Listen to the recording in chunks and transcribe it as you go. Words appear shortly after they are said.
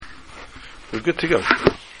We're good to go.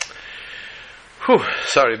 Whew,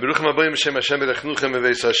 sorry. Baruchim Abayim Hashem Hashem Berechnuchem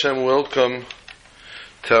Eveis Hashem. Welcome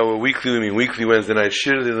to our weekly Wednesday night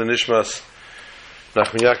shir, the Nishmas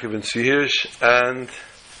Nachman Yaakov and Tzvi Hirsch and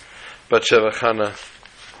Bat Sheva Chana,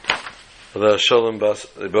 the Shalom Bas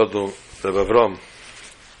Bodl the Avram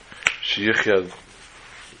Shiyichad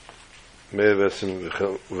Me'evesim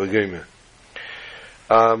V'Geime.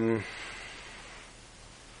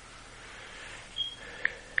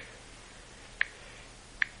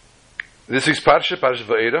 This week's Parsha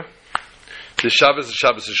Va'era. This Shabbos is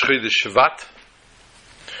Chodesh Shvat,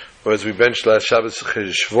 or as we benched last Shabbos,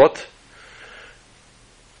 Chodesh Shvot.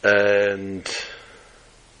 And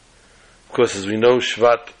of course, as we know,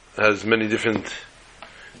 Shvat has many different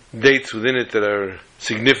dates within it that are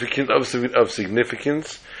significant of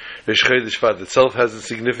significance. The Chodesh Shvat itself has a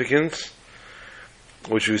significance,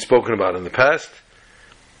 which we've spoken about in the past.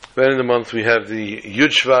 Then in the month we have the Yud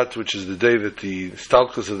Shvat, which is the day that the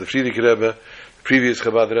Stalkus of the Frierdiker Rebbe, the previous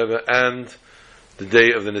Chabad Rebbe, and the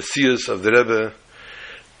day of the Nesius of the Rebbe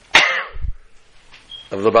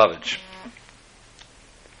of Lubavitch.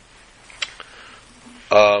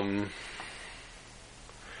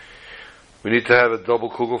 We need to have a double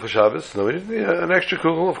kugel for Shabbos. No, we need an extra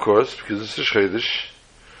kugel, of course, because it's a Chodesh.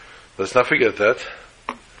 Let's not forget that.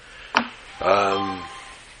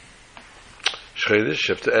 Chodesh,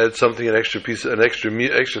 you have to add something, an extra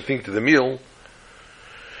thing to the meal.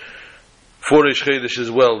 For Rish Chodesh as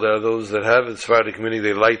well, there are those that have in Sephardic community,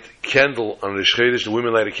 they light candle on Rish Chodesh. The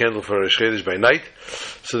women light a candle for Rish Chodesh by night.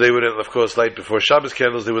 So they would, of course, light before Shabbos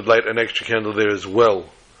candles, they would light an extra candle there as well.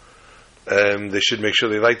 They should make sure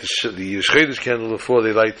they light the Rish Chodesh candle before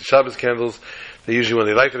they light the Shabbos candles. They usually, when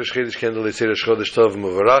they light the Rish Chodesh candle, they say Rish Chodesh Tov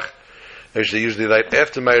Muvarach. They usually light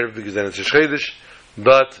after Ma'ariv because then it's Rish Chodesh.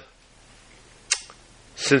 But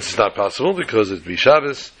since it's not possible because it'd be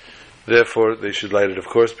Shabbos, therefore they should light it, of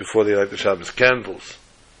course, before they light the Shabbos candles.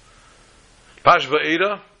 Parsha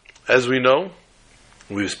Va'era, as we know,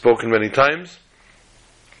 we've spoken many times,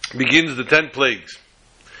 begins the 10 plagues.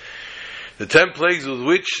 The 10 plagues with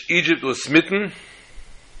which Egypt was smitten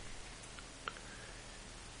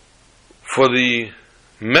for the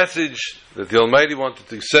message that the Almighty wanted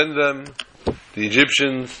to send them, the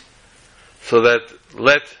Egyptians, so that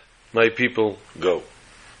let my people go.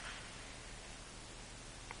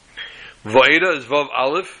 Va'era is Vav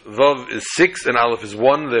Aleph. Vav is 6 and Aleph is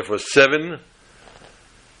 1, therefore 7.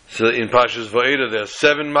 So in Parshas Va'era there are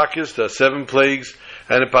 7 Makkos, there are 7 plagues,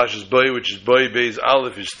 and in Parshas Boi, which is Boi, Beis,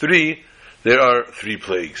 Aleph is 3, there are 3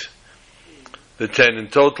 plagues. The 10 in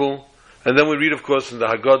total. And then we read, of course, in the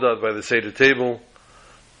Haggadah by the Seder table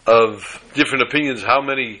of different opinions how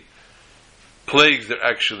many plagues there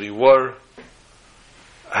actually were,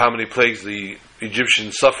 how many plagues the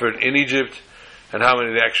Egyptians suffered in Egypt, and how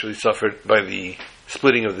many they actually suffered by the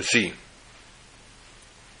splitting of the sea.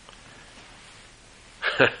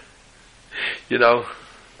 You know,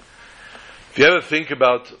 if you ever think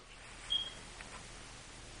about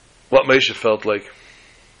what Moshe felt like,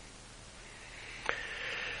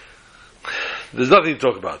 there's nothing to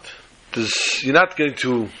talk about. You're not going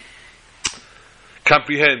to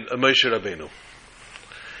comprehend a Moshe Rabbeinu.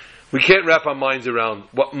 We can't wrap our minds around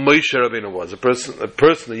what Moshe Rabbeinu was, a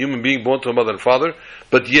person, a human being born to a mother and father,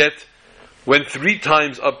 but yet went 3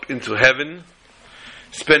 times up into heaven,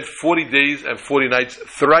 spent 40 days and 40 nights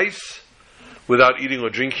thrice without eating or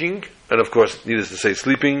drinking, and of course, needless to say,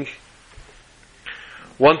 sleeping.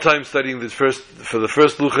 1 time studying for the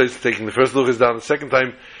first luchas, taking the first luchas down, the 2nd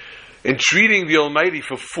time entreating the Almighty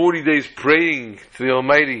for 40 days, praying to the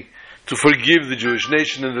Almighty to forgive the Jewish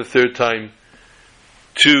nation, and the 3rd time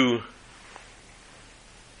to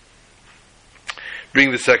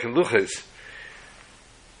bring the 2nd luchas.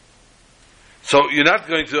 So you're not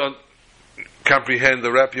going to comprehend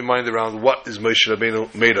or wrap your mind around what is Moshe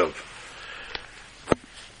Rabbeinu made of.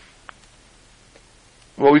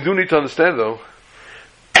 What we do need to understand, though,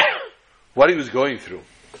 what he was going through.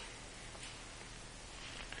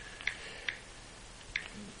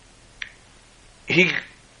 He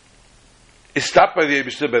is stopped by the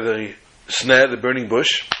Eibishter, by the snare, the burning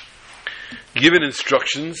bush, given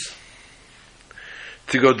instructions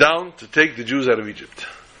to go down to take the Jews out of Egypt.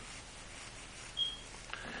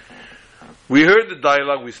 We heard the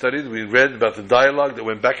dialogue we studied, we read about the dialogue that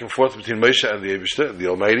went back and forth between Moshe and the Eibishter, the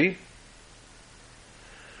Almighty.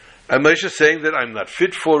 And Moshe saying that I'm not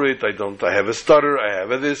fit for it, I have a stutter, I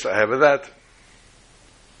have a this, I have a that.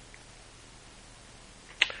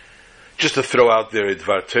 Just to throw out there a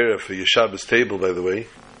Dvar Torah for your Shabbos table, by the way.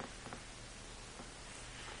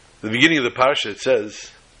 The beginning of the parsha, it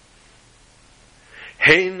says,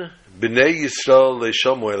 Hein B'nei Yisrael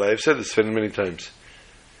le'shamu elai. I've said this many times.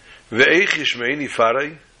 Ve'eich yishmeini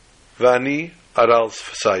farai, v'ani aral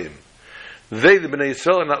sfasayim. They, the B'nai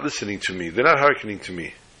Yisrael, are not listening to me. They're not hearkening to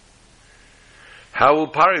me. How will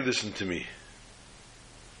Pari listen to me?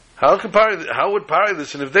 How would Pari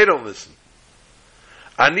listen if they don't listen?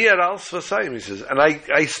 Ani aral sfasayim, he says. And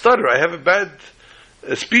I stutter. I have a bad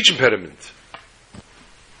speech impediment.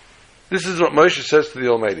 This is what Moshe says to the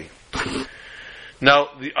Almighty. Now,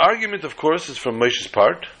 the argument, of course, is from Moshe's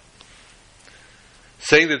part,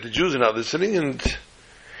 saying that the Jews are not listening, and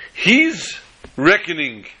he's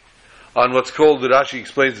reckoning on what's called, the Rashi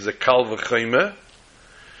explains, as a kal v'chomer,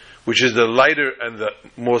 which is the lighter and the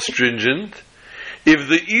more stringent. If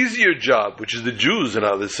the easier job, which is the Jews, are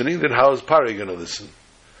not listening, then how is Pari going to listen?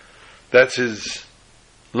 That's his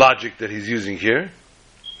logic that he's using here.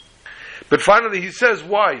 But finally he says,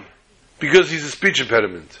 why? Because he's a speech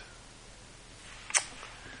impediment.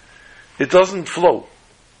 It doesn't flow.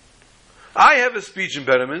 I have a speech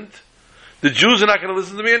impediment. The Jews are not going to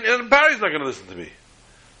listen to me, and Pari's not going to listen to me.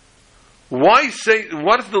 Why say,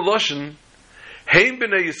 what is the Lashon? Heim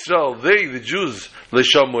b'nei Yisrael, they, the Jews,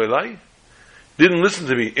 le'shamu elai, didn't listen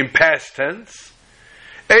to me in past tense.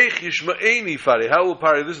 Eich yishma'eni fari, how will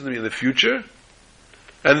Pari listen to me in the future?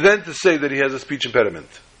 And then to say that he has a speech impediment.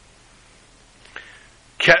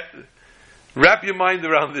 Wrap your mind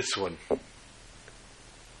around this one.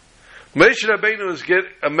 Moshe Rabbeinu is get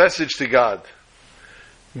a message to God.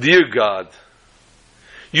 Dear God,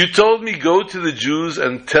 you told me go to the Jews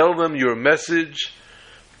and tell them your message.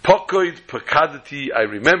 Pokoid pakadati, I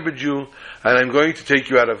remembered you, and I'm going to take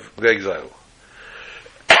you out of the exile.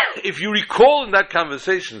 If you recall in that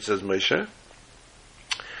conversation, says Moshe,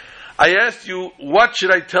 I asked you, what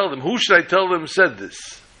should I tell them? Who should I tell them said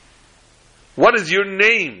this? What is your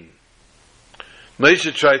name?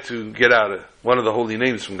 Moshe tried to get out of one of the holy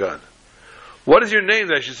names from God. What is your name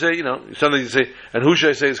that I should say, something you say, and who should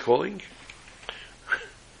I say is calling?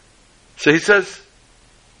 So he says,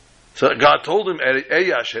 so God told him,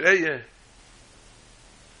 Eyah.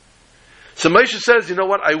 So Moshe says, you know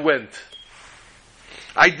what, I went.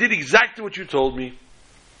 I did exactly what you told me.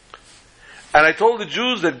 And I told the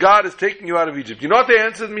Jews that God is taking you out of Egypt. You know what they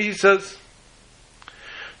answered me? He says,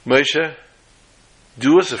 Moshe,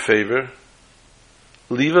 do us a favor.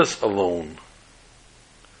 Leave us alone.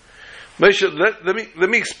 Moshe, let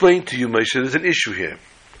me explain to you, Moshe, there's an issue here.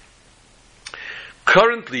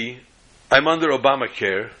 Currently, I'm under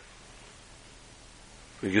Obamacare,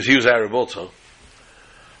 because he was Arab also.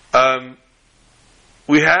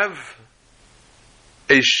 We have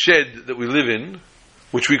a shed that we live in,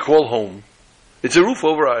 which we call home. It's a roof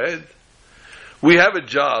over our head. We have a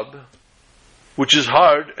job, which is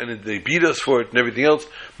hard, and they beat us for it and everything else,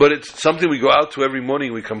 but it's something we go out to every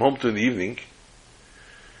morning, we come home to in the evening.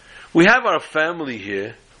 We have our family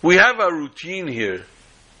here. We have our routine here.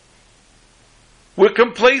 We're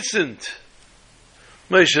complacent.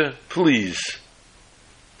 Moshe, please,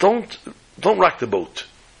 don't rock the boat.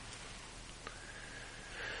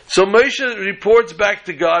 So Moshe reports back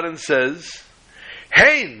to God and says,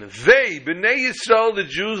 Hein, they, B'nai Yisrael, the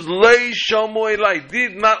Jews, lei shamu elai,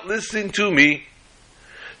 did not listen to me.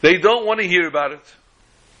 They don't want to hear about it.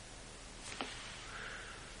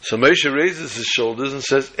 So Moshe raises his shoulders and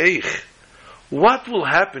says, Eich, what will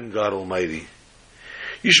happen, God Almighty?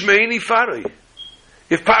 Yishmeini Farai.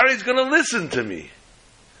 If Pari is going to listen to me,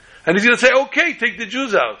 and he's going to say, okay, take the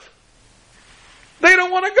Jews out. They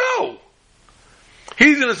don't want to go.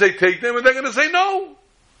 He's going to say, take them, and they're going to say, no.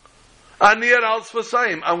 Aniyar al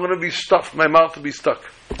sfasayim. I'm going to be stuffed. My mouth will be stuck.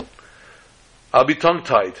 I'll be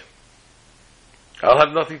tongue-tied. I'll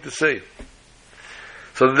have nothing to say.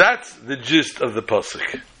 So that's the gist of the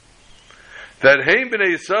pasuk. That Heim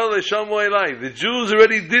b'nei Yisrael le'shamu elai. The Jews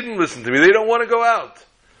already didn't listen to me. They don't want to go out.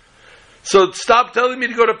 So stop telling me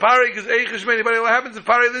to go to Pari, because what happens if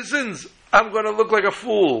Pari listens? I'm going to look like a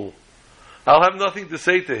fool. I'll have nothing to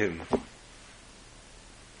say to him.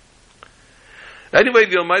 Anyway,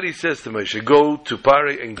 the Almighty says to Moshe, go to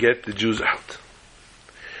Pari and get the Jews out.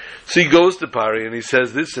 So he goes to Pari and he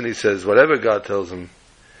says this, and he says whatever God tells him.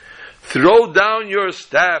 Throw down your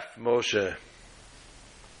staff, Moshe.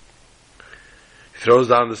 He throws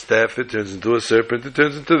down the staff, it turns into a serpent, it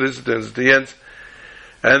turns into this, it turns into the ants.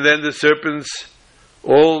 And then the serpents,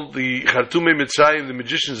 all the Khartoumei Mitzrayim, the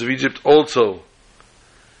magicians of Egypt, also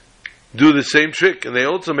do the same trick, and they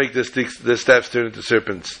also make their staffs turn into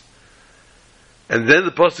serpents. And then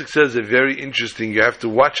the pasuk says a very interesting, you have to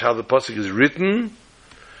watch how the pasuk is written.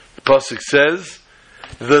 The pasuk says,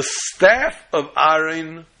 the staff of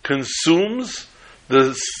Aaron consumes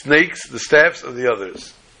the snakes, the staffs of the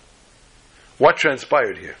others. What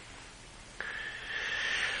transpired here?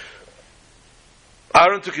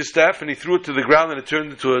 Aaron took his staff and he threw it to the ground, and it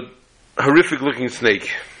turned into a horrific looking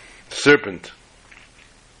snake, serpent,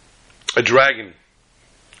 a dragon,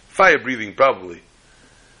 fire breathing probably.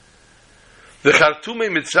 The Chartumei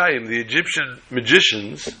Mitzrayim, the Egyptian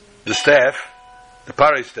magicians, the staff, the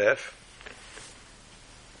Parai staff,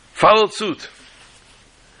 followed suit.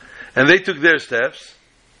 And they took their staffs,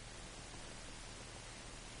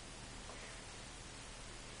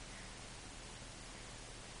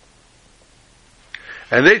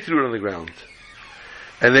 and they threw it on the ground.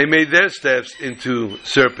 And they made their staffs into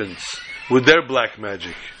serpents with their black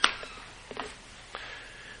magic.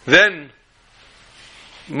 Then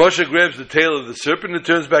Moshe grabs the tail of the serpent and it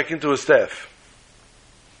turns back into a staff.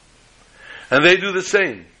 And they do the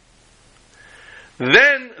same.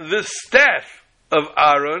 Then the staff of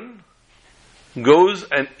Aaron goes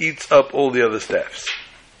and eats up all the other staffs.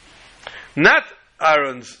 Not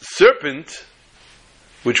Aaron's serpent,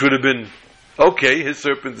 which would have been okay, his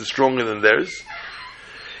serpent is stronger than theirs.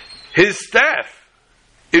 His staff,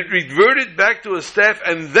 it reverted back to a staff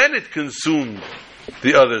and then it consumed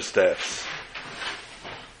the other staffs.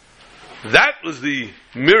 That was the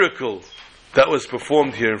miracle that was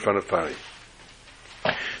performed here in front of Pari.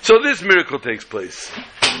 So this miracle takes place.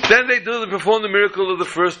 Then they perform the miracle of the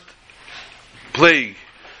first plague,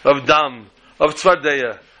 of Dam, of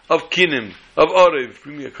Tzvardeya, of Kinim, of Orev.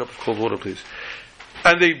 Bring me a cup of cold water, please.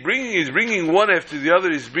 And he's bringing one after the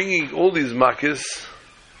other, he's bringing all these makkahs.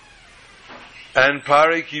 And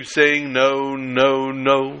Pari keeps saying, no, no,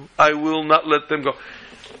 no, I will not let them go.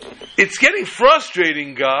 It's getting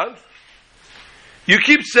frustrating, God. You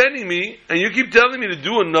keep sending me, and you keep telling me to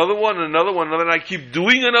do another one, and I keep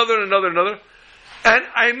doing another, and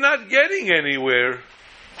I'm not getting anywhere.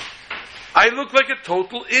 I look like a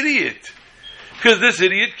total idiot. Because this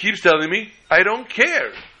idiot keeps telling me, I don't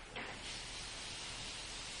care.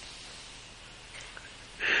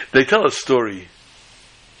 They tell a story.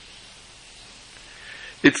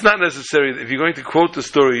 It's not necessary, if you're going to quote the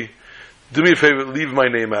story, do me a favor, leave my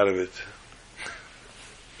name out of it.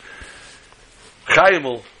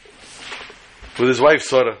 Chaimel, with his wife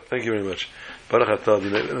Sarah, thank you very much. Chaimel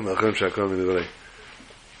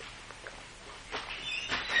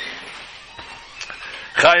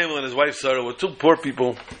and his wife Sarah were two poor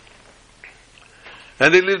people,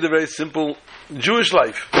 and they lived a very simple Jewish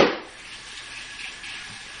life.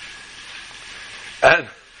 And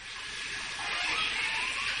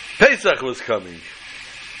Pesach was coming.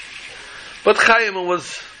 But Chaim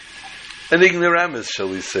was an ignoramus, shall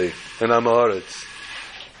we say, an Amoritz.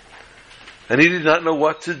 And he did not know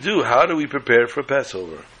what to do. How do we prepare for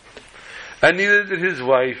Passover? And neither did his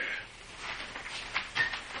wife.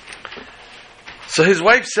 So his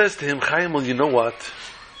wife says to him, Chaim, well, you know what?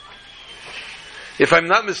 If I'm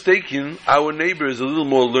not mistaken, our neighbor is a little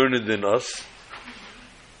more learned than us.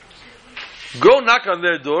 Go knock on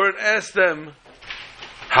their door and ask them,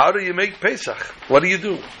 how do you make Pesach? What do you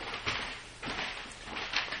do?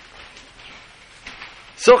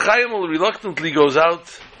 So Chaim reluctantly goes out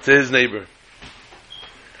to his neighbor.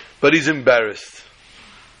 But he's embarrassed.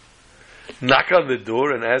 Knock on the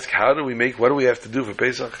door and ask, what do we have to do for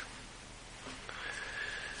Pesach?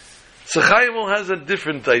 So Chaim has a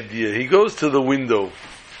different idea. He goes to the window.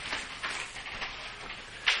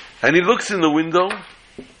 And he looks in the window.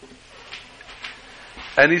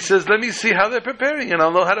 And he says, let me see how they're preparing, and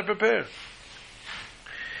I'll know how to prepare.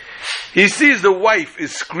 He sees the wife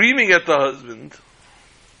is screaming at the husband.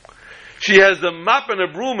 She has the mop and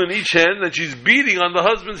a broom in each hand, and she's beating on the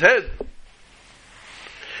husband's head.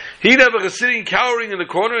 He never is sitting cowering in the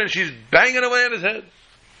corner, and she's banging away on his head.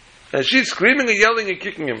 And she's screaming and yelling and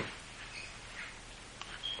kicking him.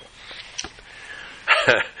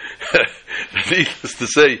 Needless to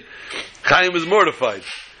say, Chaim is mortified.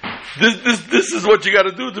 This is what you got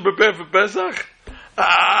to do to prepare for Pesach?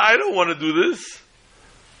 I don't want to do this.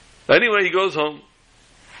 Anyway, he goes home.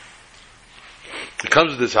 He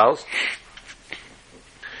comes to this house.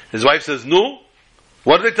 His wife says, no,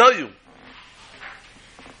 what did they tell you?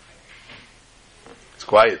 It's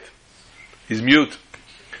quiet. He's mute.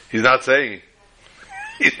 He's not saying.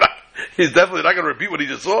 He's definitely not going to repeat what he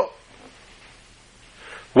just saw.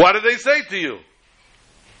 What did they say to you?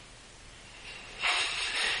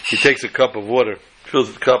 He takes a cup of water,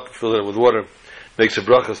 fills the cup, fills it with water, makes a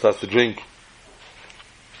bracha, starts to drink.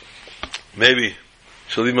 Maybe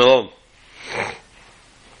she'll leave him alone.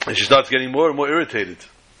 And she starts getting more and more irritated.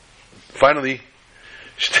 Finally,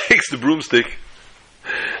 she takes the broomstick,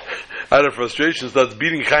 out of frustration, starts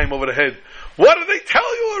beating Chaim over the head. What did they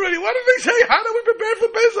tell you already? What did they say? How do we prepare for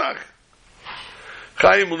Pesach?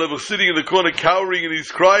 Chaim was sitting in the corner cowering, and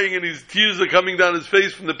he's crying, and his tears are coming down his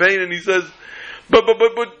face from the pain, and he says, But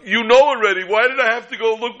you know already. Why did I have to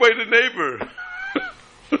go look by the neighbor?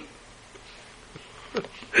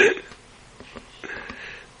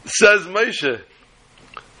 Says Moshe,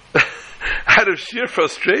 out of sheer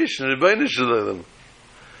frustration, Rebbeinu Shalom,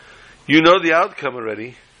 you know the outcome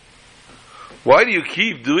already. Why do you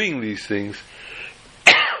keep doing these things?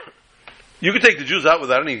 You could take the Jews out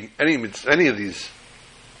without any of these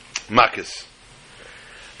makkahs.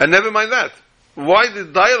 And never mind that. Why the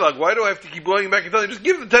dialogue? Why do I have to keep going back and telling them? Just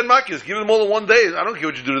give them 10 makkahs. Give them all in one day. I don't care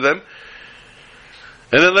what you do to them.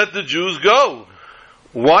 And then let the Jews go.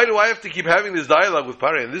 Why do I have to keep having this dialogue with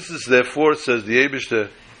Parei? And this is therefore, says the Eibishter,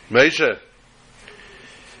 Moshe,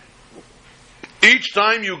 each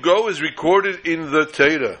time you go is recorded in the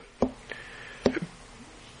Torah.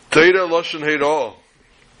 Torah Lashon Hara.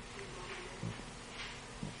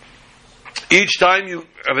 Each time you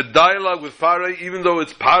have a dialogue with Parei, even though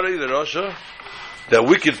it's Parei the Rasha, the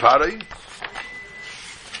wicked Parei,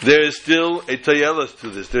 there is still a tayelas to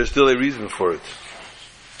this. There is still a reason for it.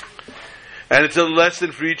 And it's a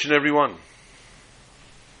lesson for each and every one.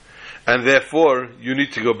 And therefore, you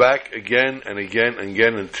need to go back again and again and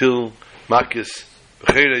again until Makis,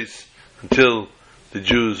 Cheres, until the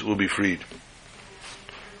Jews will be freed.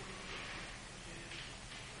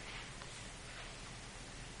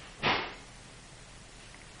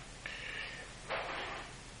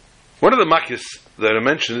 One of the Makis that I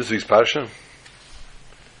mentioned in this week's Parsha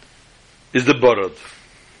is the Borod.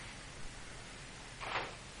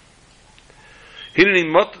 Hineni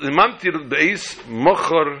Mamtir Beis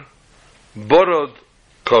Mochor Borod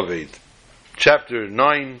Koved. Chapter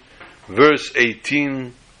 9, verse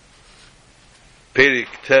 18, Perik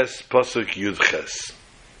Tes Pasuk Yud Ches.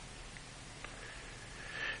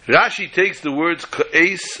 Rashi takes the words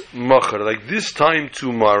Ka'es Mochor, like this time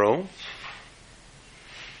tomorrow,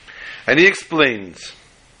 and he explains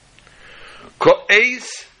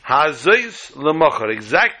Ka'es Hazois L'Mochor,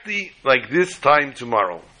 exactly like this time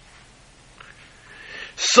tomorrow.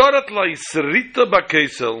 Sarat lai serita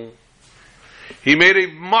bakesel. He made a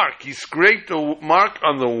mark. He scraped a mark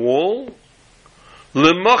on the wall.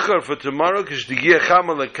 Lemachar for tomorrow. Kishtigia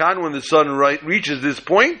chama lekan. When the sun reaches this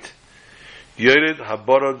point, Yered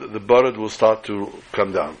habarad. The barad will start to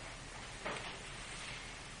come down.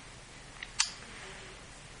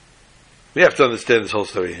 We have to understand this whole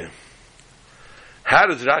story here. How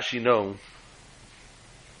does Rashi know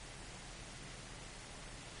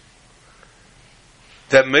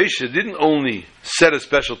that Moshe didn't only set a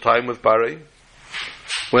special time with Parei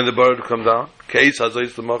when the bird would come down,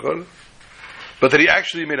 but that he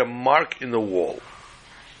actually made a mark in the wall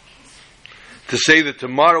to say that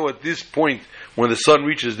tomorrow at this point when the sun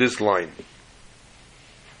reaches this line.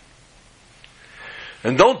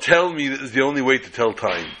 And don't tell me this is the only way to tell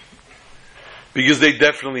time, because they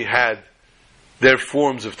definitely had their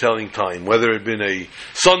forms of telling time, whether it had been a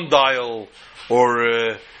sundial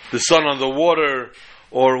or the sun on the water,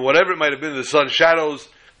 or whatever it might have been, the sun shadows.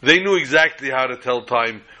 They knew exactly how to tell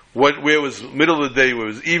time, where was middle of the day, where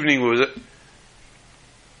was evening, where was it.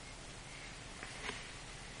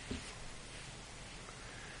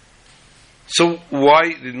 So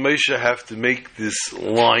why did Moshe have to make this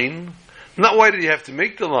line? Not why did he have to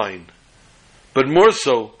make the line, but more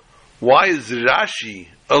so, why is Rashi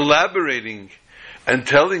elaborating and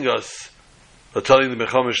telling us, or telling the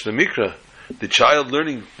Mechamesh the Mikra, the child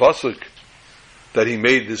learning Pasuk, that he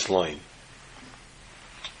made this line?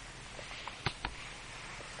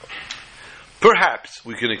 Perhaps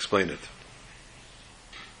we can explain it.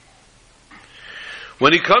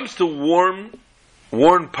 When he comes to warn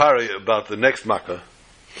Parei about the next Makkah,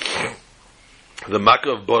 the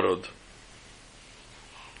Makkah of Borod,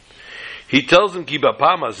 he tells him, Ki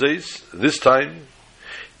bapam hazes, this time,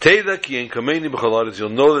 Teda ki en kameni b'chol haaretz, you'll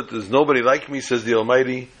know that there's nobody like me, says the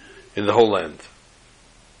Almighty, in the whole land.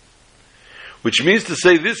 Which means to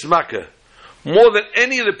say this Makkah, more than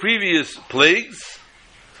any of the previous plagues,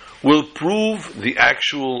 will prove the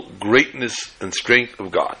actual greatness and strength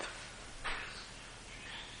of God.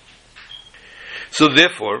 So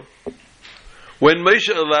therefore, when Moshe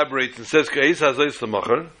elaborates and says, Ka'es hazayis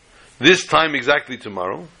l'machar, this time exactly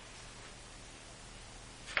tomorrow,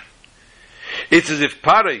 it's as if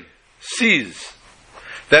Parei sees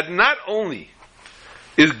that not only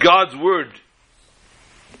is God's word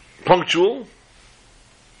punctual,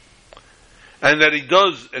 and that he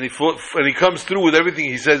does, and he comes through with everything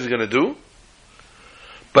he says he's going to do,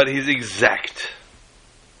 but he's exact,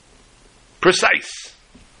 precise,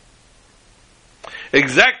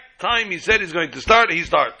 exact time he said he's going to start, he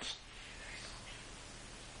starts.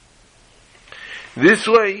 This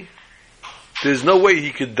way, there's no way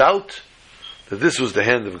he could doubt that this was the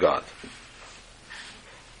hand of God.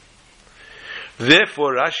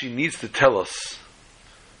 Therefore, Rashi needs to tell us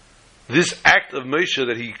this act of Moshe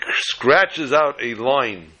that he scratches out a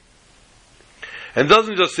line and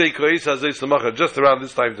doesn't just say just around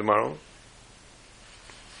this time tomorrow,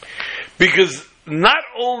 because not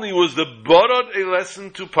only was the Barad a lesson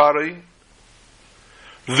to Parai,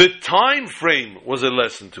 the time frame was a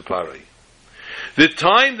lesson to Parai. The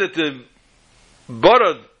time that the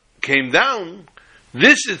Barad came down,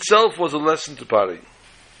 this itself was a lesson to Parai,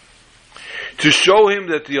 to show him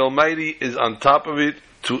that the Almighty is on top of it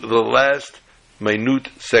to the last minute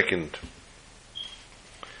second.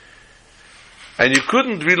 And you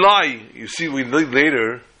couldn't rely, you see, we read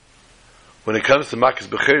later, when it comes to Makas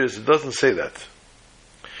Becheres, it doesn't say that.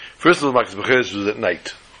 First of all, Makas Becheres was at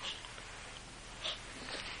night.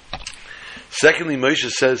 Secondly,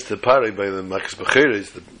 Moshe says to Parai by the Makas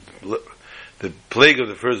Becheres, the plague of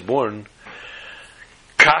the firstborn,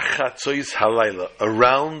 Kach Chatzois Halayla,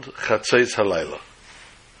 around Chatzois Halayla.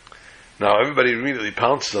 Now everybody immediately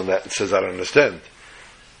pounces on that and says, I don't understand.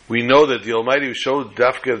 We know that the Almighty showed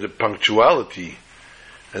Dafka the punctuality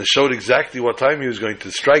and showed exactly what time he was going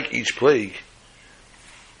to strike each plague.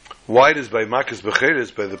 Why does by Makas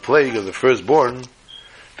Becheres, by the plague of the firstborn,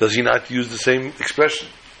 does he not use the same expression?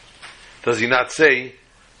 Does he not say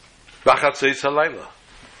Bachatzeis Halayla?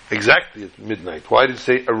 Exactly at midnight. Why did he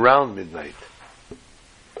say around midnight?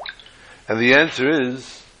 And the answer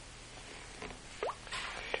is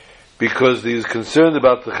because he is concerned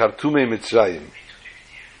about the Chartumei Mitzrayim.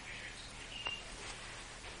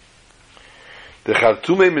 The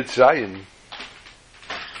Chartumei Mitzrayim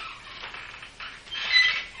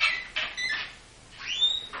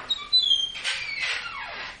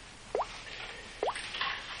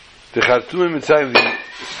the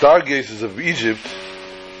stargazers of Egypt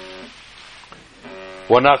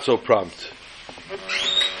were not so prompt.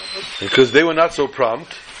 Because they were not so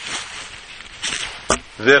prompt,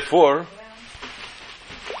 therefore,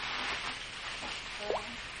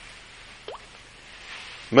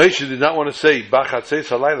 Moshe did not want to say Bachatzeis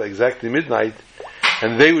Halayla, exactly midnight,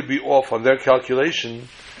 and they would be off on their calculation.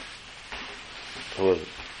 What was it?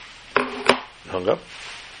 Hung up?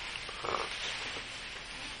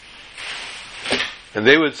 And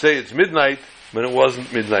they would say it's midnight when it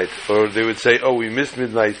wasn't midnight, or they would say, oh, we missed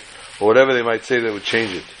midnight, or whatever they might say that would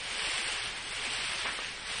change it.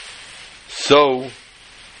 So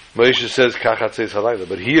Moshe says Kachatzeis Halayla,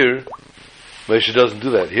 but here Moshe doesn't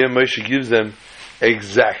do that. Here Moshe gives them the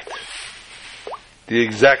exact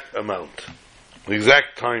amount, the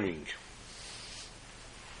exact timing,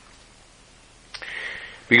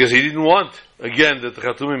 because he didn't want again that the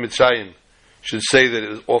Chartumei Mitzrayim should say that it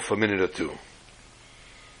was off a minute or two.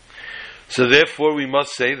 So therefore we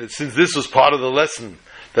must say that since this was part of the lesson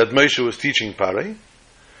that Moshe was teaching Parai,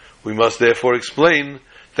 we must therefore explain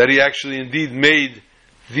that he actually indeed made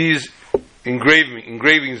these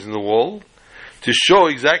engravings in the wall to show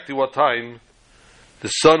exactly what time the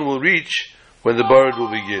sun will reach when the bird will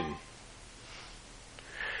begin.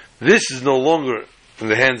 This is no longer in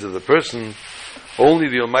the hands of the person. Only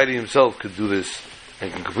the Almighty Himself could do this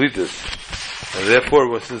and can complete this. And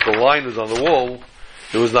therefore, since the line was on the wall,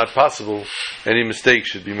 it was not possible any mistake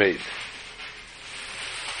should be made.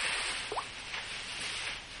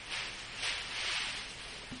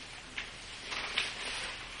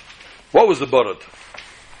 What was the Barad?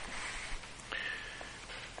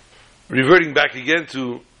 Reverting back again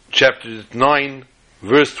to chapter 9,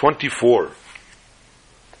 verse 24.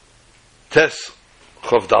 Tes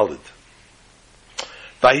Chav Daled.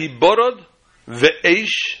 Vahi Barad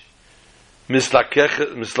ve'eish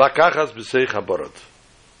mislakachas b'seich habarad.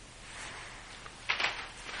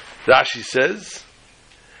 Rashi says,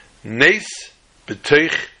 Nes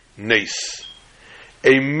b'teich nes.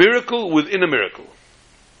 A miracle within a miracle.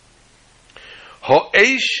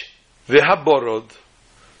 Ha'eish ve'habarad,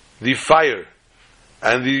 the fire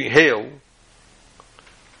and the hail,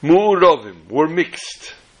 mu'uravim, were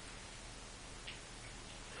mixed.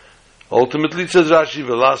 Ultimately, it says Rashi,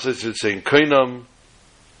 Velasas, it's saying Kainam,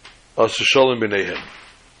 Asusholim B'neihem.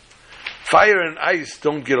 Fire and ice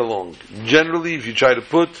don't get along. Generally, if you try to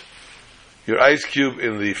put your ice cube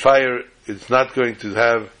in the fire, it's not going to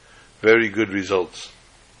have very good results.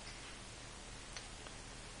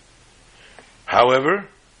 However,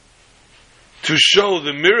 to show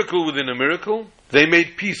the miracle within a miracle, they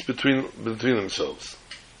made peace between themselves.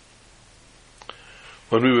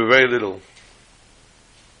 When we were very little,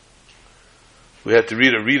 we had to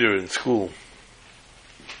read a reader in school.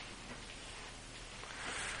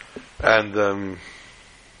 And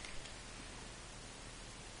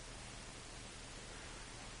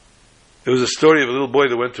it was a story of a little boy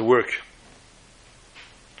that went to work.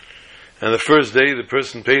 And the first day, the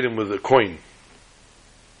person paid him with a coin.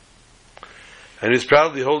 And he's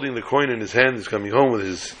proudly holding the coin in his hand. He's coming home with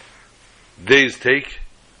his day's take.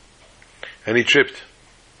 And he tripped.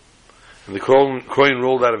 And the coin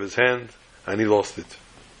rolled out of his hand, and he lost it.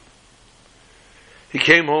 He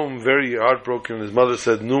came home very heartbroken. His mother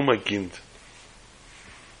said, "No, my kind.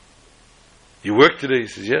 You worked today?" He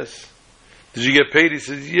says, "Yes." "Did you get paid?" He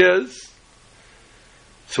says, "Yes."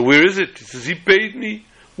 "So where is it?" He says, "He paid me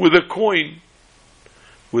with a coin."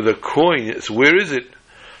 "With a coin?" Yes. "Where is it?"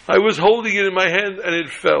 "I was holding it in my hand and it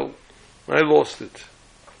fell. I lost it."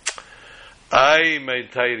 "Ay, my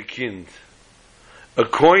tired kind. A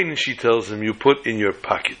coin," she tells him, "you put in your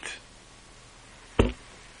pocket."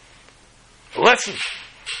 A lesson.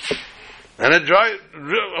 And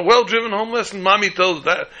a well-driven home lesson. Mommy tells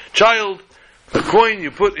that child, a coin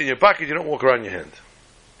you put in your pocket, you don't walk around your hand.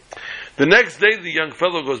 The next day, the young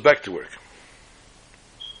fellow goes back to work.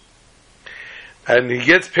 And he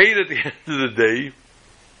gets paid at the end of the day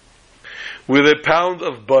with a pound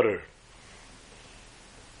of butter.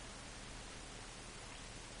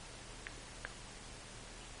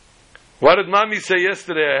 What did mommy say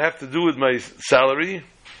yesterday I have to do with my salary?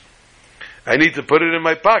 I need to put it in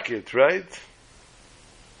my pocket, right?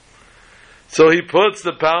 So he puts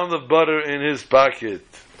the pound of butter in his pocket.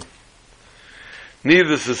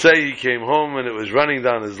 Needless to say, he came home and it was running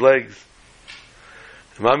down his legs.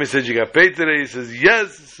 And mommy said, "You got paid today?" He says,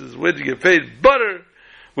 "Yes." He says, "Where'd you get paid?" "Butter."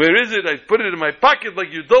 "Where is it?" "I put it in my pocket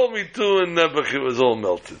like you told me to," and it was all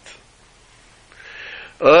melted.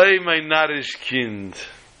 Oy, my narish kind.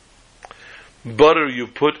 Butter you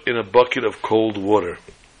put in a bucket of cold water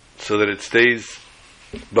so that it stays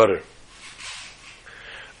butter.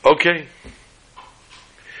 Okay.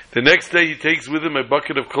 The next day he takes with him a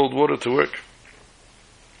bucket of cold water to work.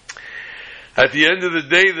 At the end of the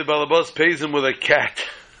day, the balabas pays him with a cat.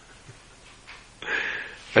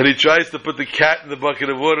 And he tries to put the cat in the bucket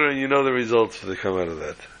of water, and you know the results that come out of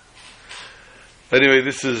that. Anyway,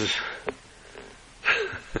 this is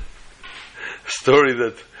a story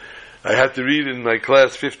that I had to read in my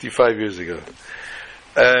class 55 years ago.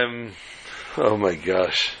 Oh my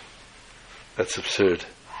gosh. That's absurd.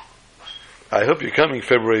 I hope you're coming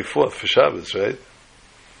February 4th for Shabbos, right?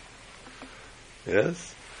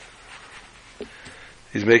 Yes?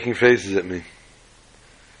 He's making faces at me.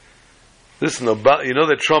 Listen, you know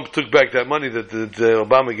that Trump took back that money that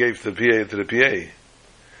Obama gave to the PA.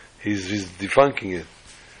 He's defunking it.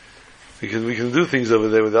 Because we can do things over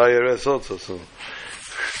there with the IRS also, so...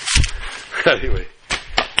 Anyway,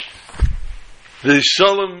 the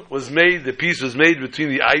shalom was made, the peace was made between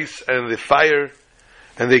the ice and the fire,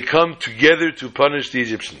 and they come together to punish the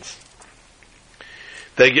Egyptians.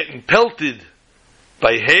 They're getting pelted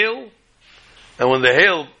by hail, and when the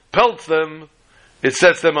hail pelts them, it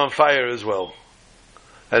sets them on fire as well,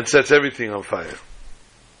 and sets everything on fire.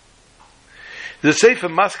 The Sefer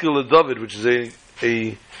Maskil David, which is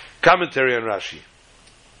a commentary on Rashi,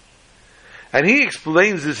 and he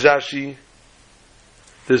explains this Rashi.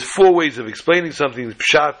 There's 4 ways of explaining something: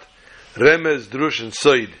 Pshat, Remez, Drush, and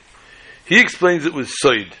Soid. He explains it with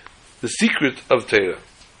Soid, the secret of Torah.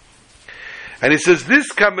 And he says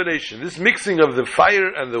this combination, this mixing of the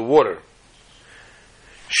fire and the water,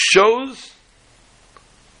 shows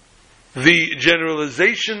the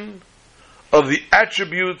generalization of the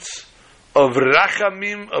attributes of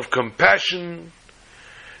Rachamim, of compassion,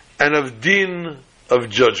 and of Din, of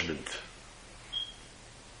judgment.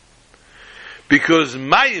 Because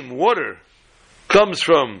Mayim, water, comes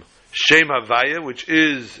from Shem Havaya, which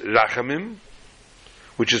is Rachamim,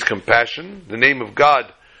 which is compassion, the name of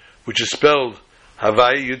God, which is spelled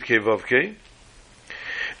Havaya, Yud Kei Vav Kei.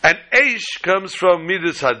 And Eish comes from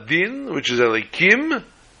Midas Hadin, which is Elikim.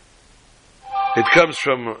 It comes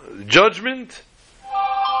from judgment,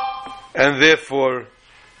 and therefore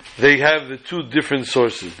they have the 2 different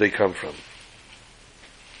sources they come from.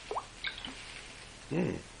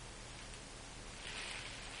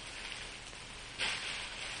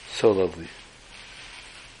 So lovely.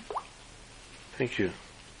 Thank you.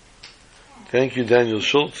 Thank you, Daniel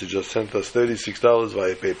Schultz. He just sent us $36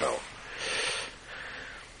 via PayPal.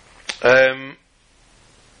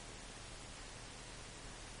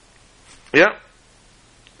 Yeah.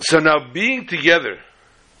 So now being together,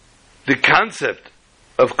 the concept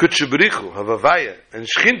of Kudshe B'richu, Havavaya, and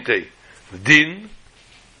Shchinte, Din,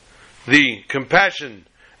 the compassion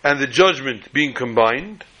and the judgment being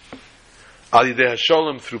combined, Al Yidei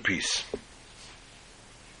HaShalom, through peace.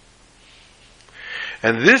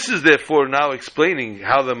 And this is therefore now explaining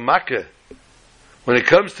how the Makkah, when it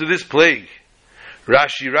comes to this plague,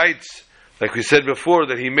 Rashi writes, like we said before,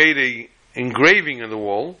 that he made a engraving on the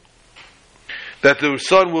wall, that the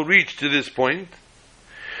sun will reach to this point,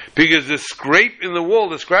 because the scrape in the wall,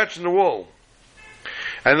 the scratch in the wall,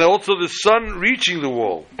 and also the sun reaching the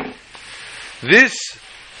wall, this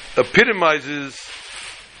epitomizes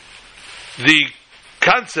the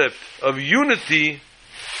concept of unity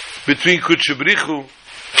between Kudshe B'richu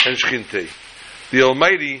and Shchintei, the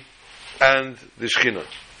Almighty and the Shekhinah.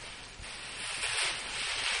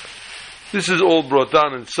 This is all brought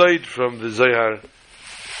down inside from the Zohar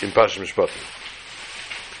in Parshat Mishpatim.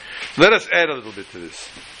 Let us add a little bit to this.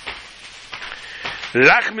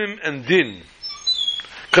 Rachmim and Din,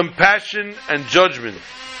 compassion and judgment.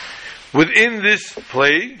 Within this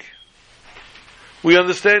plague, we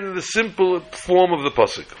understand in the simple form of the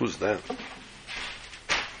pasuk. Who's that?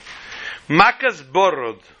 Makas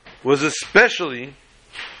Borod was especially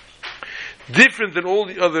different than all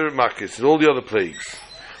the other makas and all the other plagues,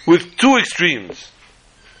 with two extremes.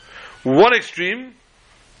 One extreme,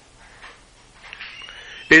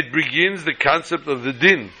 it begins the concept of the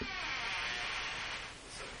din,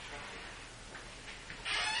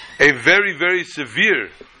 a very, very severe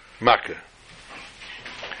makkah.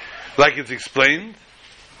 Like it's explained,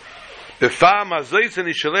 in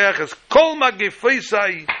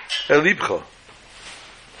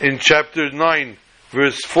chapter 9,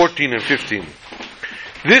 verse 14 and 15.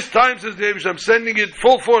 This time, says the Eibush, I'm sending it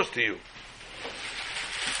full force to you.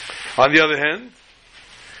 On the other hand,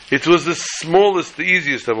 it was the smallest, the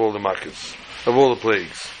easiest of all the makkahs, of all the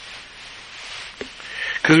plagues.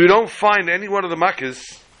 Because we don't find any one of the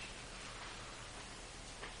makkahs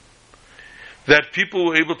that people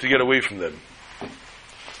were able to get away from them.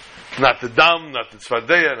 Not the Dam, not the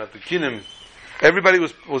Tzvadeya, not the Kinim. Everybody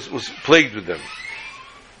was plagued with them.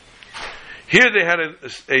 Here they had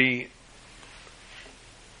a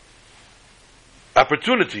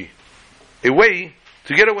opportunity, a way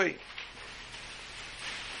to get away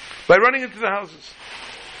by running into the houses.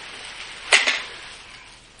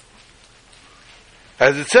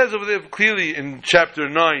 As it says over there clearly in chapter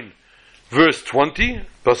 9, verse 20,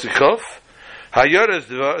 Pasuk Chaf, Hayara is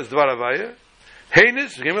Dvar Havaya,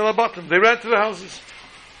 Heinus, they ran to the houses.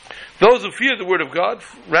 Those who feared the word of God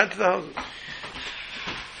ran to the houses.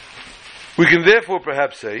 We can therefore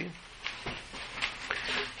perhaps say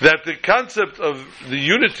that the concept of the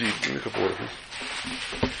unity,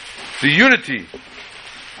 the unity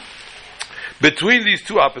between these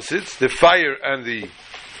two opposites, the fire and the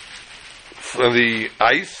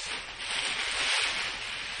ice,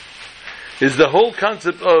 is the whole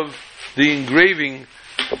concept of the engraving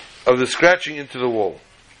of the scratching into the wall.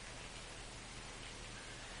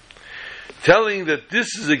 Telling that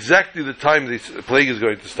this is exactly the time the plague is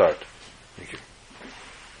going to start. Thank you.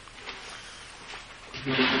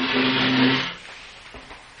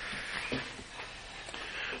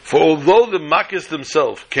 For although the Makkahs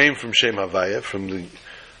themselves came from Shem Havaya, from the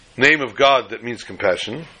name of God that means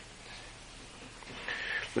compassion,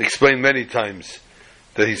 we explained many times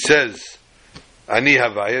that he says, Ani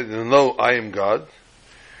Havaya, no, I am God.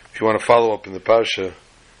 If you want to follow up in the Parsha,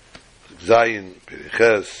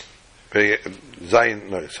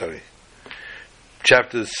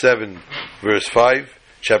 chapter 7, verse 5,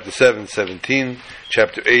 chapter 7, 17,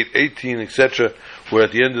 chapter 8, 18, etc., where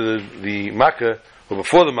at the end of the Makkah, or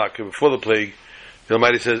before the Makkah, before the plague, the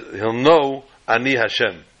Almighty says, he'll know Ani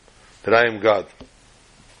Hashem, that I am God.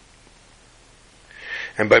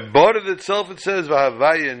 And by Borod itself it says,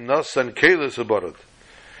 V'havaya nasan keles u'borod,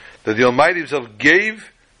 that the Almighty himself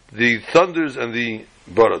gave the thunders and the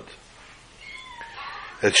Borod.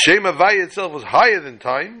 That Shem Havaya itself was higher than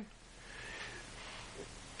time.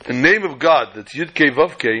 The name of God, that's Yud Kei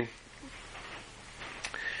Vav Kei,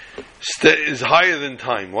 is higher than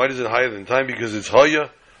time. Why is it higher than time? Because it's Haya,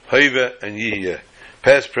 Haiva, and Yihiyeh,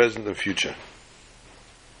 past, present, and future,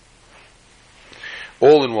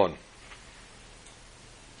 all in one.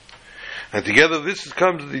 And together, this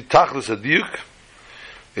comes to the Tachlis Hadiyuk.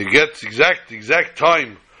 It gets exact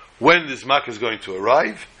time when this Makkah is going to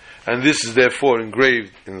arrive, and this is therefore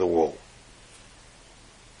engraved in the wall.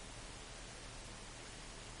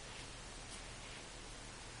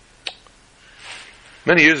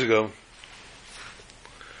 Many years ago,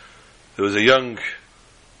 there was a young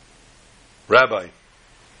rabbi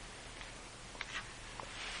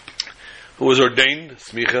who was ordained,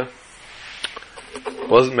 smicha,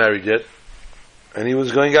 wasn't married yet, and he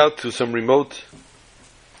was going out to some remote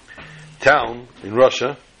town in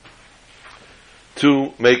Russia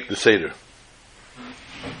to make the Seder.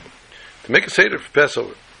 To make a Seder for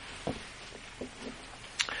Passover.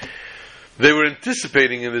 They were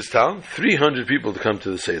anticipating in this town 300 people to come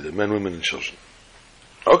to the Seder, men, women, and children.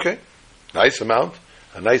 Okay, nice amount,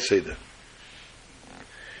 a nice Seder.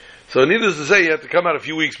 So needless to say, he had to come out a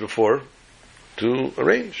few weeks before to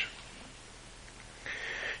arrange.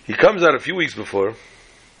 He comes out a few weeks before, and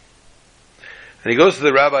he goes to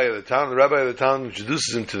the rabbi of the town. The rabbi of the town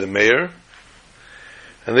introduces him to the mayor,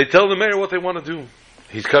 and they tell the mayor what they want to do.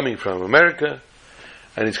 He's coming from America,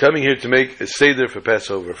 and he's coming here to make a seder for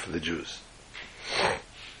Passover for the Jews.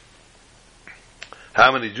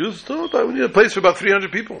 How many Jews? Oh, we need a place for about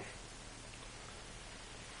 300 people.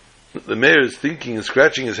 The mayor is thinking and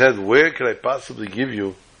scratching his head, where could I possibly give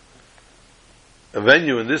you a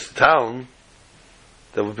venue in this town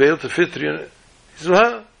that would be able to fit 300? He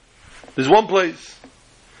says, there's one place,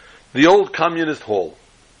 the old communist hall.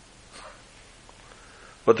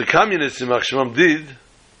 What the communists in Machshemam did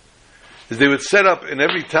is they would set up in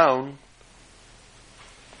every town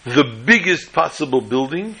the biggest possible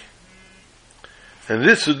building, and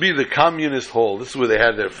this would be the communist hall. This is where they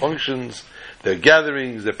had their functions, their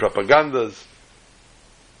gatherings, their propagandas.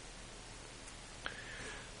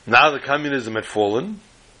 Now the communism had fallen.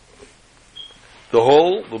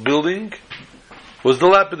 The building was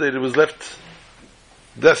dilapidated, it was left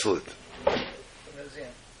desolate. A museum.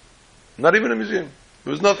 Not even a museum.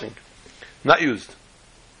 There was nothing. Not used.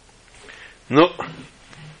 No,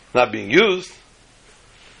 not being used.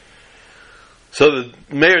 So the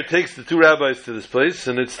mayor takes the two rabbis to this place,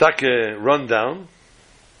 and it's taka run down,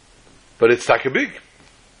 but it's taka big.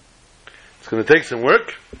 It's going to take some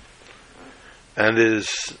work, and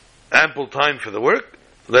there's ample time for the work.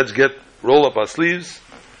 Let's roll up our sleeves.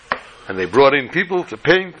 And they brought in people to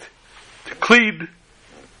paint, to clean,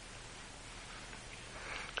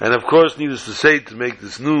 and of course, needless to say, to make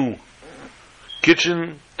this new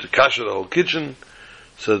kitchen, to kasher the whole kitchen,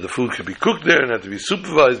 so that the food could be cooked there and have to be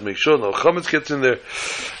supervised, make sure no chametz gets in there,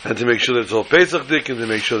 and to make sure that it's all Pesach dik, and to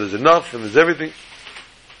make sure there's enough and there's everything.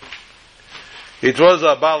 It was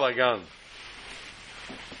a balagan,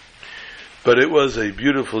 but it was a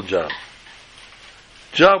beautiful job.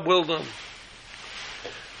 Job well done.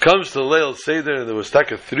 Comes to Leil Seder, and there was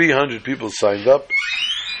 300 people signed up,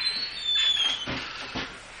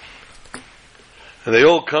 and they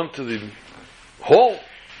all come to the hall.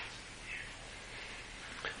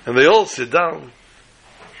 And they all sit down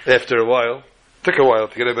after a while. Took a while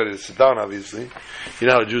to get everybody to sit down, obviously. You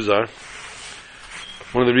know how Jews are.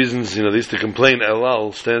 One of the reasons, they used to complain, El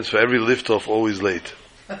Al stands for every lift-off, always late.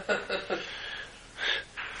 Used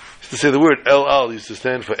to say the word El Al used to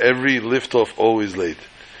stand for every lift-off, always late.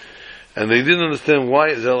 And they didn't understand, why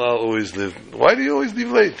is El Al always live? Why do you always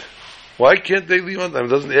leave late? Why can't they leave on time?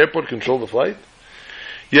 Doesn't the airport control the flight?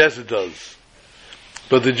 Yes, it does.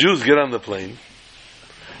 But the Jews get on the plane,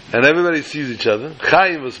 and everybody sees each other.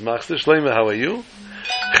 Chaim was Machster, Shleima, how are you?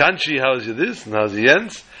 Chanchi, how's you this? And how's the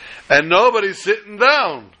Jens? And nobody's sitting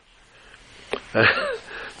down.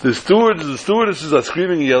 The stewardesses are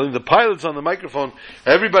screaming and yelling. The pilot's on the microphone.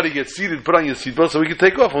 Everybody gets seated, put on your seatbelt so we can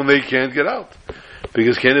take off when they can't get out.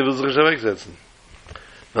 Because keiner will sich wegsetzen.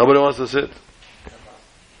 Nobody wants to sit.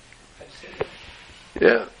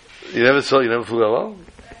 Yeah. You never flew out.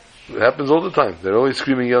 It happens all the time. They're always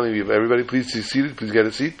screaming, yelling, everybody please be seated, please get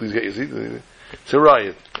a seat, please get your seat. It's a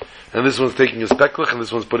riot. And this one's taking his peklach, and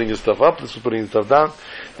this one's putting his stuff up, this one's putting his stuff down.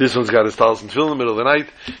 This one's got his talis and film in the middle of the night.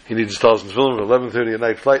 He needs his talis and film at 11:30 at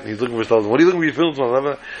night flight, and he's looking for his talis. What are you looking for your films on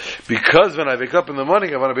 11? Because when I wake up in the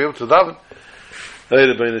morning, I want to be able to daven.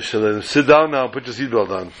 Sit down now, put your seatbelt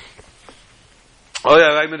on. Oh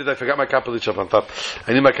yeah, wait a minute, I forgot my kapelich up on top.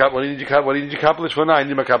 I need my kapelich. What do you need your kapelich for now? I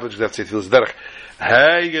need my kapelich, that's it.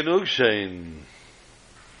 Hey, genug shein.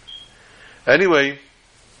 Anyway,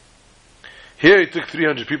 here it took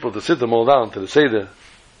 300 people to sit them all down to the Seder.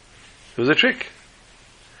 It was a trick.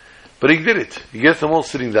 But he did it. He gets them all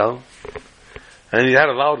sitting down, and he had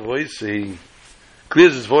a loud voice. He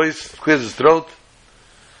clears his voice, clears his throat,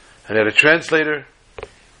 and he had a translator,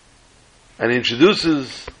 and he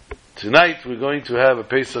introduces, tonight we're going to have a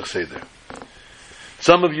Pesach Seder.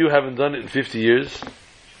 Some of you haven't done it in 50 years.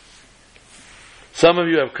 Some of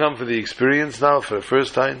you have come for the experience now for the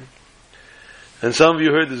first time. And some of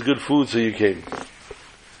you heard there's good food, so you came.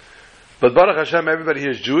 But Baruch Hashem, everybody here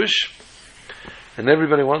is Jewish, and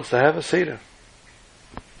everybody wants to have a Seder.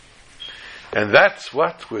 And that's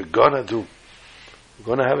what we're gonna do. We're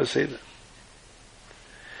gonna have a Seder.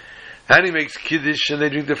 And he makes Kiddush, and they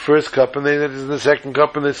drink the first cup, and they the second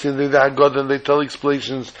cup, and they sing the Haggadah, and they tell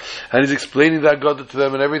explanations, and he's explaining the Haggadah to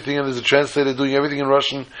them and everything, and there's a translator doing everything in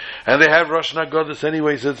Russian, and they have Russian Haggadahs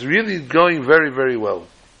anyway, so it's really going very, very well.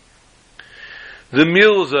 The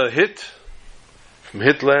meal was a hit from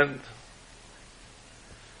Hitland.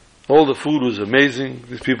 All the food was amazing.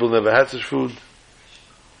 These people never had such food.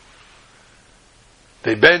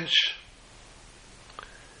 They bench.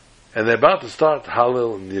 and they're about to start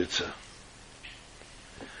Hallel and Nirtzah.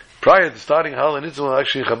 Prior to starting Hallel and Nirtzah, well,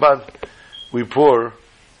 actually in Chabad, we pour,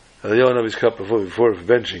 you don't have his cup before for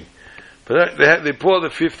benching, but they pour the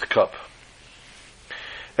 5th cup.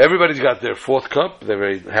 Everybody's got their 4th cup, they're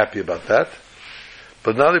very happy about that,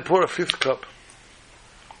 but now they pour a 5th cup.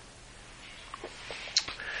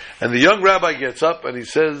 And the young rabbi gets up and he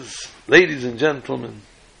says, ladies and gentlemen,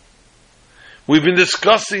 we've been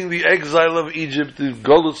discussing the exile of Egypt, the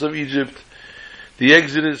Golus of Egypt, the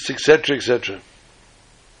Exodus, etc., etc.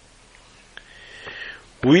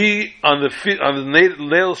 We, on the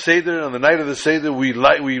Leil Seder, on the night of the Seder, we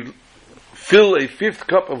fill a 5th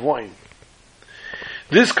cup of wine.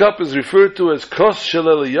 This cup is referred to as Kos Shel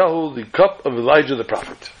Eliyahu, the cup of Elijah the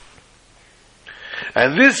prophet.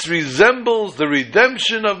 And this resembles the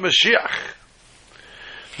redemption of Mashiach.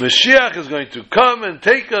 Mashiach is going to come and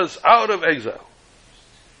take us out of exile.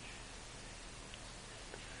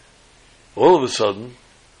 All of a sudden,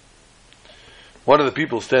 one of the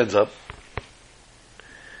people stands up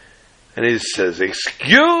and he says,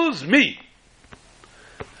 excuse me.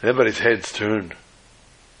 Everybody's heads turn.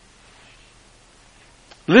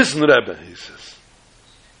 Listen, Rebbe, he says.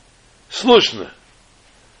 Slushna.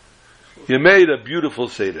 You made a beautiful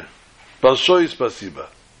Seder. Balshoy Spasiba.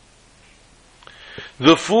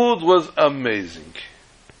 The food was amazing.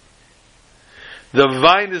 The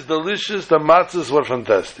wine is delicious, the matzahs were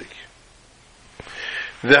fantastic.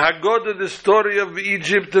 The Haggadah, the story of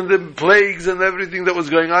Egypt and the plagues and everything that was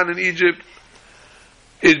going on in Egypt,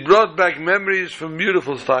 it brought back memories from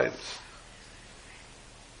beautiful times.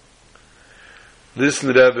 Listen,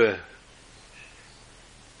 Rebbe,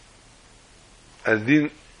 and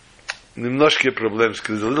then Nimnoshke problems,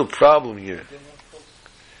 because there's a little problem here.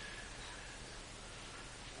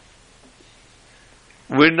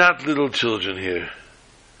 We're not little children here.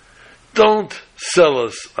 Don't sell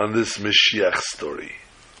us on this Mashiach story.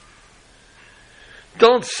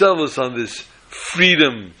 Don't sell us on this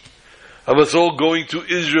freedom of us all going to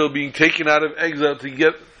Israel, being taken out of exile to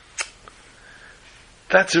get...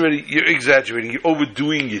 That's already, you're exaggerating, you're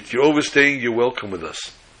overdoing it, you're overstaying your welcome with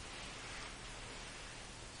us.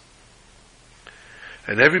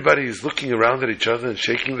 And everybody is looking around at each other and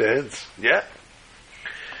shaking their heads. Yeah.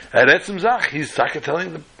 And Etzem Zach, he's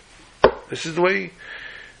telling them, this is the way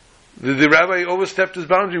the rabbi overstepped his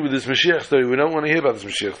boundary with this Mashiach story. We don't want to hear about this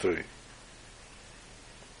Mashiach story.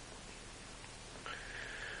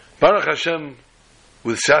 Baruch Hashem,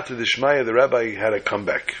 with Siyata D'Shmaya, the rabbi had a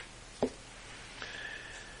comeback.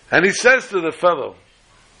 And he says to the fellow,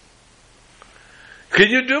 can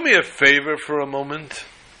you do me a favor for a moment?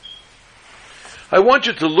 I want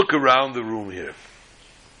you to look around the room here.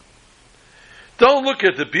 Don't look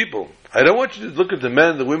at the people. I don't want you to look at the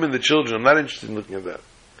men, the women, the children. I'm not interested in looking at that.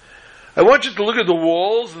 I want you to look at the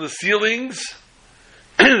walls and the ceilings,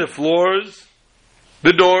 the floors,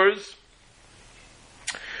 the doors.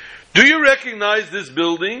 Do you recognize this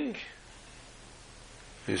building?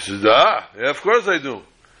 He says, yeah, of course I do.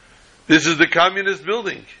 This is the communist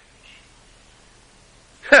building.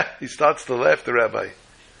 He starts to laugh, the rabbi. He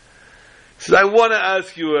says, I want to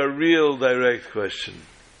ask you a real direct question.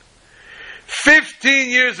 15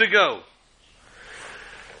 years ago,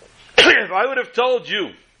 if I would have told you,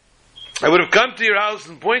 I would have come to your house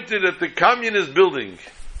and pointed at the communist building,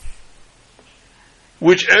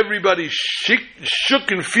 which everybody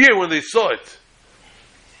shook in fear when they saw it.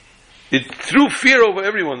 It threw fear over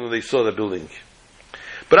everyone when they saw that building.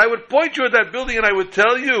 But I would point you at that building and I would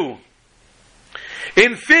tell you,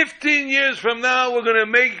 in 15 years from now, we're going to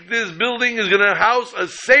make this building, is going to house a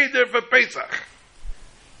Seder for Pesach.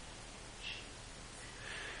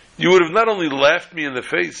 You would have not only laughed me in the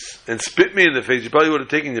face and spit me in the face, you probably would have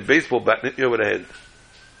taken your baseball bat and hit me over the head.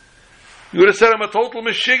 You would have said, I'm a total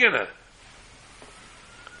Michiganer.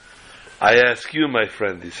 I ask you, my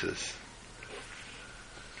friend, he says,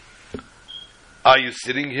 are you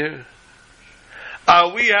sitting here?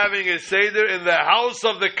 Are we having a Seder in the house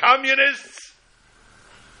of the communists?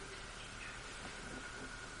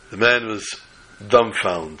 The man was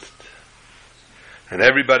dumbfounded. And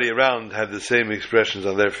everybody around had the same expressions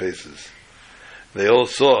on their faces. They all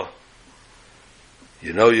saw,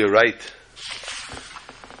 you know, you're right.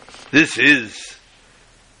 This is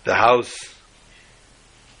the house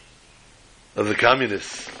of the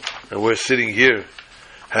communists. And we're sitting here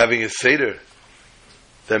having a Seder.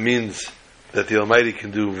 That means that the Almighty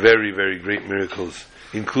can do very, very great miracles,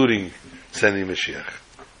 including sending Mashiach.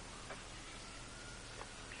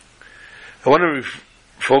 I want to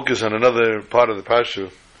focus on another part of the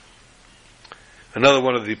Parsha, another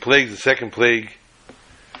one of the plagues, the second plague,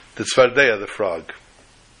 the Tzfardeya, the frog.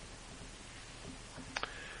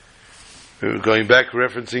 We're going back,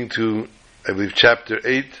 referencing to, I believe, chapter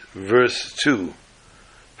 8, verse 2.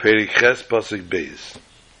 Perik Ches Pasuk Beis.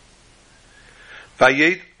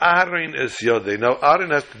 Vayet Aaron es Yodei. Now Aaron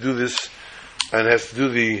has to do this, and has to do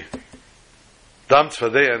the Dam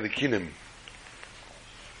Tzvadei and the Kinim.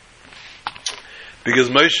 Because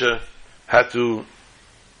Moshe had to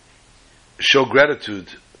show gratitude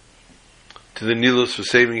to the Nilus for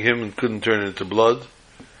saving him and couldn't turn it into blood.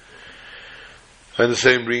 And the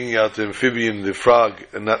same bringing out the amphibian, the frog,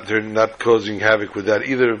 and not causing havoc with that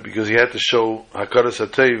either, because he had to show Hakaras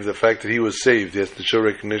HaTev, the fact that he was saved. He has to show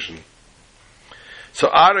recognition. So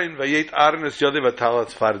Aaron, Vayet Aaron es Yodei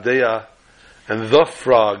v'Talat Tzvardeya, and the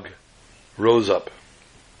frog rose up.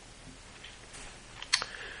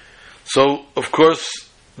 So, of course,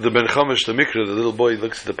 the Ben Chamish, the Mikra, the little boy,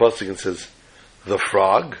 looks at the pasuk and says, the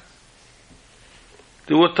frog?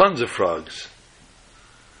 There were tons of frogs.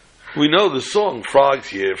 We know the song, frogs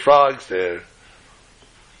here, frogs there.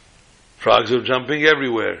 Frogs are jumping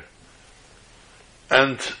everywhere.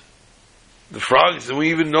 And the frogs, and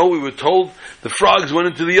we even know, we were told, the frogs went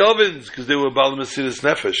into the ovens because they were Bal Mesiras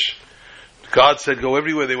Nefesh. God said, go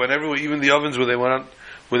everywhere. They went everywhere, even the ovens where they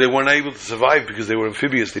weren't able to survive because they were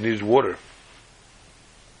amphibious, they needed water.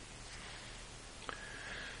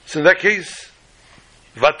 So in that case,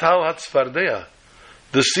 Vatal Hatzvardeya,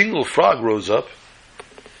 the single frog rose up.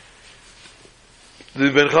 The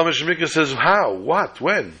Ben Chamish Mikra says, how? What?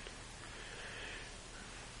 When?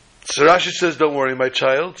 So Rashi says, don't worry, my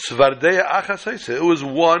child. Tzvardeya achas haisa. It was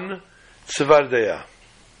one Tzvardeya.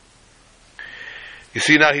 You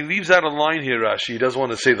see, now he leaves out a line here, Rashi. He doesn't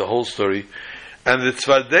want to say the whole story. And the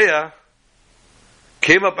Tzvardeya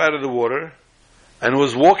came up out of the water and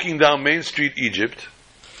was walking down Main Street, Egypt.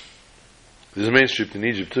 There's a Main Street in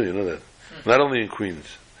Egypt too, you know that. Not only in Queens.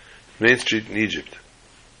 Main Street in Egypt.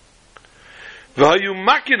 V'hayu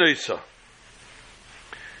makinoisa.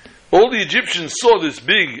 All the Egyptians saw this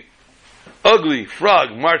big, ugly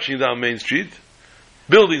frog marching down Main Street.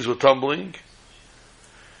 Buildings were tumbling.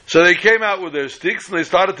 So they came out with their sticks and they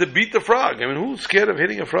started to beat the frog. I mean, who's scared of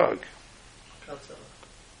hitting a frog?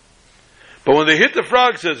 But when they hit the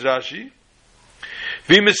frog, says Rashi,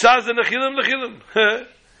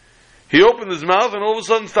 he opened his mouth and all of a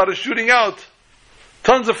sudden started shooting out.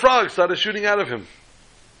 Tons of frogs started shooting out of him.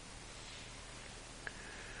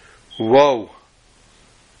 Whoa.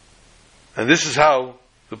 And this is how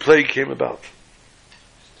the plague came about.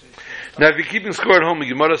 Now, if you're keeping score at home, in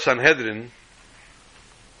Gemara Sanhedrin,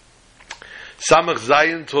 Samach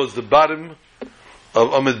Zayin towards the bottom of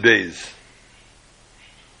Amud Beis.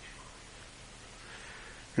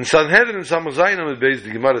 In Sanhedrin, Samach Zayin, Amud Beis, the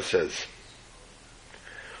Gemara says,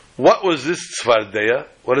 what was this Tzvardeya?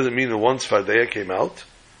 What does it mean that one Tzvardeya came out?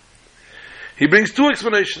 He brings two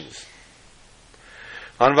explanations.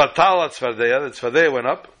 On Vatal Tzvardeya, the Tzvardeya went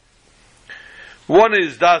up. One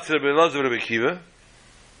is Das Rebbe Elazar Rebbe Kiva,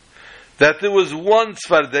 that there was one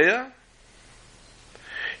Tzvardeya,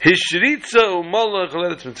 Hishritza Umalach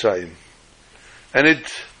Leretz Mitzrayim, and it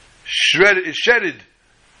shedded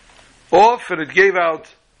off, and it gave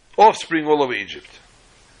out offspring all over Egypt.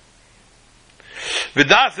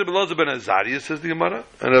 V'das Rebbe Elazar ben Azariah, says the Gemara,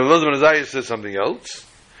 and Rebbe Elazar ben Azariah says something else.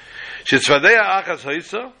 Shetzvadeya achas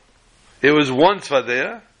ha'isa, it was one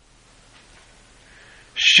tzvadeya.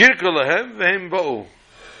 Shirka lahem v'hem ba'u.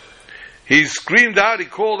 He screamed out, he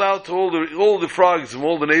called out to all the frogs from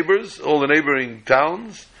all the neighbors, all the neighboring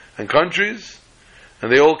towns and countries,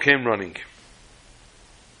 and they all came running.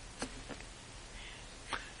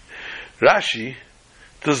 Rashi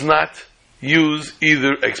does not use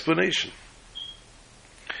either explanation.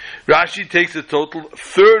 Rashi takes the total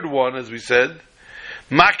third one, as we said,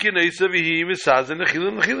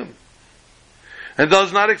 and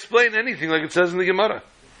does not explain anything like it says in the Gemara.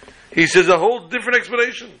 He says a whole different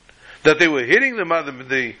explanation, that they were hitting the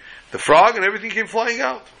frog and everything came flying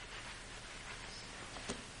out,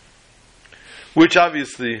 which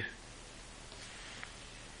obviously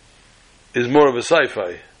is more of a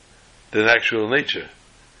sci-fi than actual nature.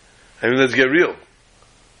 I mean, let's get real.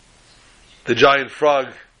 The giant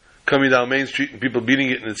frog coming down Main Street and people beating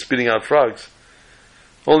it and it's spitting out frogs.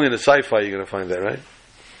 Only in a sci-fi you're going to find that, right?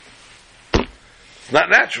 It's not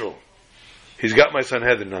natural. He's got my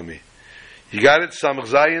Sanhedrin on me. You got it? Samach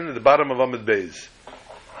Zayin at the bottom of Amud Beis.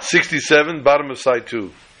 67, bottom of side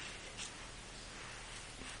 2.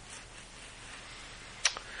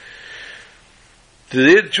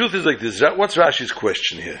 The truth is like this. What's Rashi's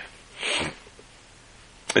question here?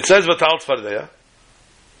 It says Vatal Tzvardeya.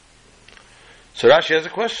 So Rashi has a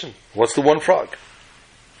question. What's the one frog?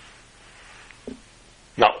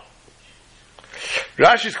 No.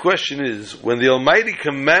 Rashi's question is, when the Almighty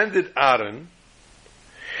commanded Aaron,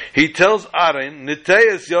 He tells Aaron,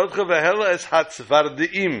 Niteyes yodcha v'hela es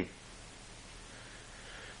hatzvardiim.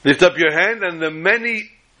 Lift up your hand, and the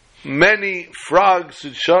many frogs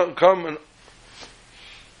should come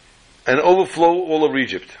and overflow all of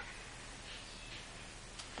Egypt.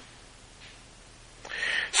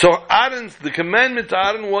 So the commandment to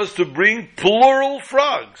Aaron was to bring plural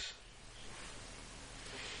frogs.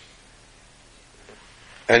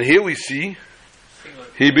 And here we see,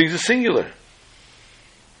 he brings a singular.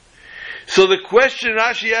 So the question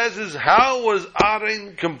Rashi asks is, how was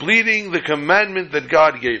Aaron completing the commandment that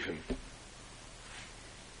God gave him?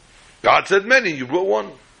 God said many, you brought one.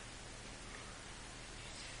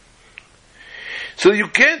 So you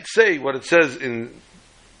can't say what it says in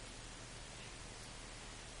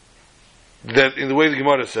the way the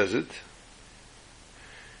Gemara says it,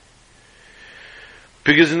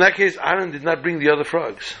 because in that case Aaron did not bring the other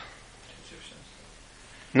frogs.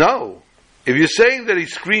 No. If you're saying that he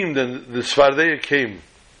screamed and the Svardeya came,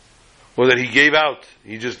 or that he gave out,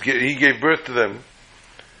 he gave birth to them,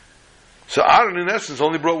 so Aaron in essence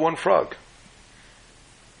only brought one frog.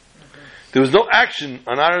 There was no action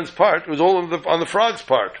on Aaron's part, it was all on the frog's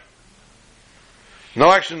part.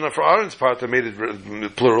 No action on Aaron's part that made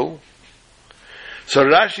it plural. So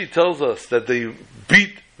Rashi tells us that they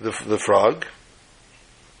beat the frog.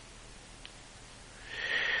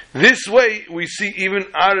 This way we see even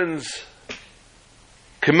Aaron's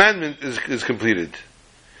commandment is completed.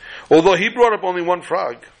 Although he brought up only one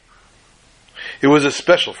frog, it was a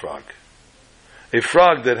special frog. A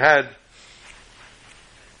frog that had,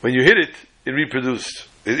 when you hit it, it reproduced.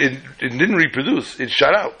 It didn't reproduce, it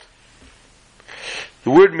shot out.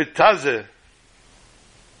 The word mitazeh,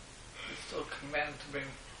 still commanded to bring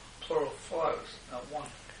plural frogs, not one.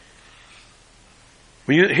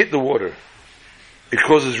 when you hit the water, it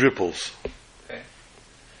causes ripples. Okay.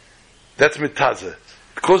 That's mitazeh.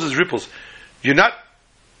 It causes ripples. You're not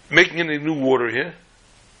making any new water here.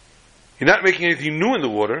 You're not making anything new in the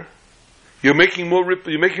water. You're making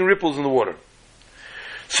you're making ripples in the water.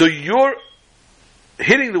 So you're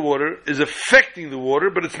hitting the water is affecting the water,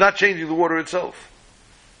 but it's not changing the water itself.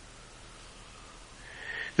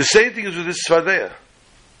 The same thing is with this Tzvadeya.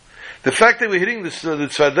 The fact that we're hitting the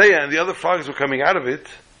Tzvadeya and the other frogs were coming out of it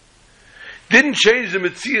didn't change the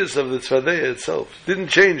metzias of the Tzvadeya itself. Didn't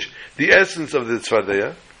change the essence of the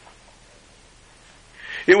Tzvadeya.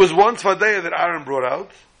 It was one Tzvadeya that Aaron brought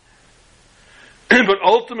out. But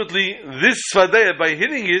ultimately, this Tzvadeya, by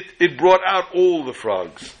hitting it, it brought out all the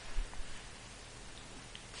frogs.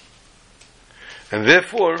 And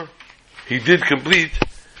therefore, he did complete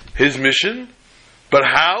his mission. But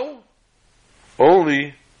how?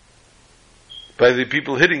 Only by the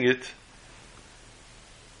people hitting it.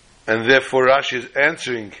 And therefore Rashi is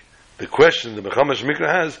answering the question the Mechamash Mikra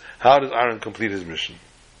has, how does Aaron complete his mission?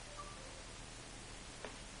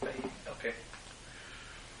 Okay.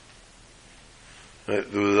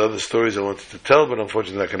 There were other stories I wanted to tell, but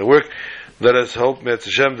unfortunately not going to work. Let us hope, Me'etz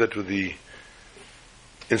Hashem, that with the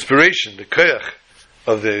inspiration, the koyach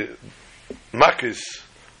of the makis,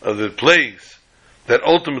 of the plagues, that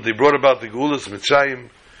ultimately brought about the Geulas Mitzrayim,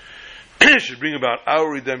 should bring about our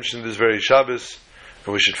redemption this very Shabbos,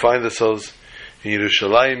 and we should find ourselves in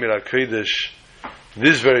Yerushalayim Ir HaKodesh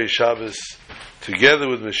this very Shabbos, together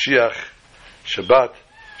with Mashiach. Shabbat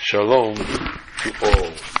Shalom to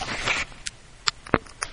all.